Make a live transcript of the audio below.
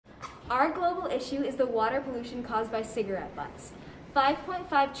Our global issue is the water pollution caused by cigarette butts.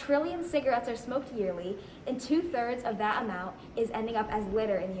 5.5 trillion cigarettes are smoked yearly, and 2/3 of that amount is ending up as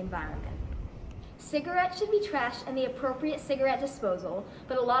litter in the environment. Cigarettes should be trashed in the appropriate cigarette disposal,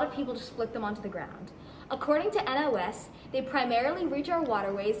 but a lot of people just flick them onto the ground. According to NOS, they primarily reach our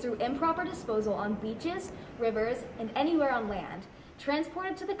waterways through improper disposal on beaches, rivers, and anywhere on land,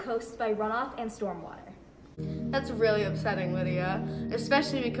 transported to the coasts by runoff and stormwater. That's really upsetting, Lydia,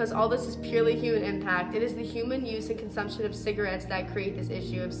 especially because all this is purely human impact. It is the human use and consumption of cigarettes that create this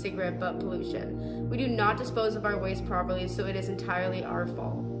issue of cigarette butt pollution. We do not dispose of our waste properly, so it is entirely our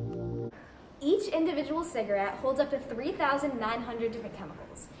fault. Each individual cigarette holds up to 3,900 different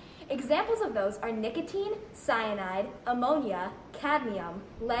chemicals. Examples of those are nicotine, cyanide, ammonia, cadmium,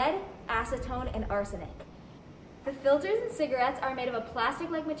 lead, acetone, and arsenic. The filters in cigarettes are made of a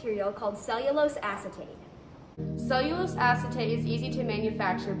plastic-like material called cellulose acetate. Cellulose acetate is easy to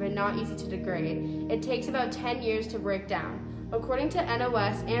manufacture but not easy to degrade. It takes about 10 years to break down. According to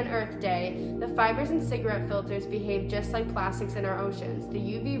NOS and Earth Day, the fibers in cigarette filters behave just like plastics in our oceans. The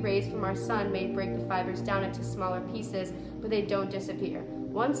UV rays from our sun may break the fibers down into smaller pieces, but they don't disappear.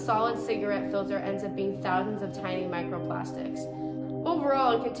 One solid cigarette filter ends up being thousands of tiny microplastics.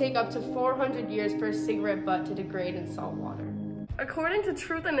 Overall, it can take up to 400 years for a cigarette butt to degrade in salt water. According to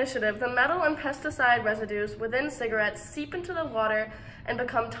Truth Initiative, the metal and pesticide residues within cigarettes seep into the water and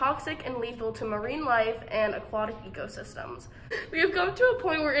become toxic and lethal to marine life and aquatic ecosystems. We have come to a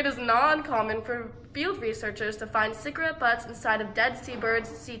point where it is not uncommon for field researchers to find cigarette butts inside of dead seabirds,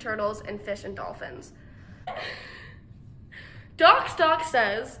 sea turtles, and fish and dolphins. Doc Stock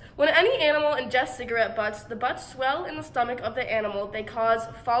says, when any animal ingests cigarette butts, the butts swell in the stomach of the animal. They cause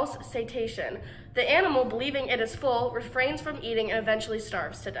false satiation. The animal, believing it is full, refrains from eating and eventually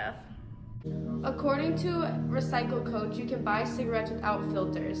starves to death. According to Recycle Coach, you can buy cigarettes without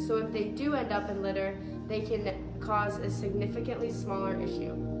filters, so if they do end up in litter, they can cause a significantly smaller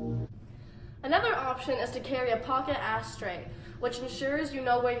issue. Another option is to carry a pocket ashtray, which ensures you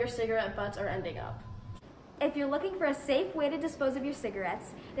know where your cigarette butts are ending up. If you're looking for a safe way to dispose of your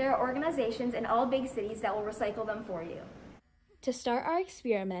cigarettes, there are organizations in all big cities that will recycle them for you. To start our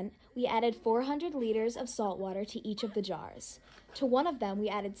experiment, we added 400 liters of salt water to each of the jars. To one of them, we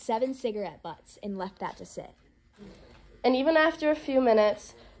added 7 cigarette butts and left that to sit. And even after a few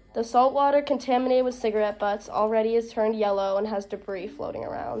minutes, the salt water contaminated with cigarette butts already has turned yellow and has debris floating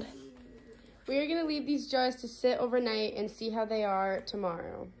around. We are going to leave these jars to sit overnight and see how they are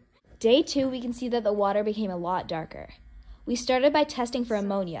tomorrow. Day 2, we can see that the water became a lot darker. We started by testing for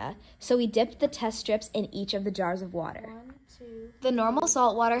ammonia, so we dipped the test strips in each of the jars of water. The normal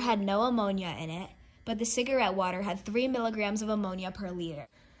salt water had no ammonia in it, but the cigarette water had 3 milligrams of ammonia per liter.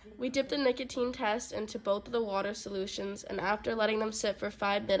 We dipped the nicotine test into both of the water solutions, and after letting them sit for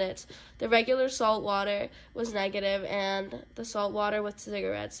 5 minutes, the regular salt water was negative and the salt water with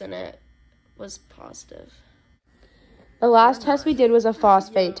cigarettes in it was positive. The last test we did was a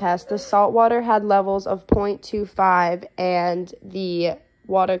phosphate test. The salt water had levels of 0.25 and the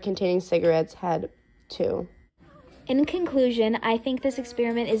water containing cigarettes had 2. In conclusion, I think this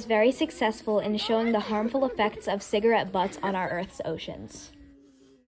experiment is very successful in showing the harmful effects of cigarette butts on our Earth's oceans.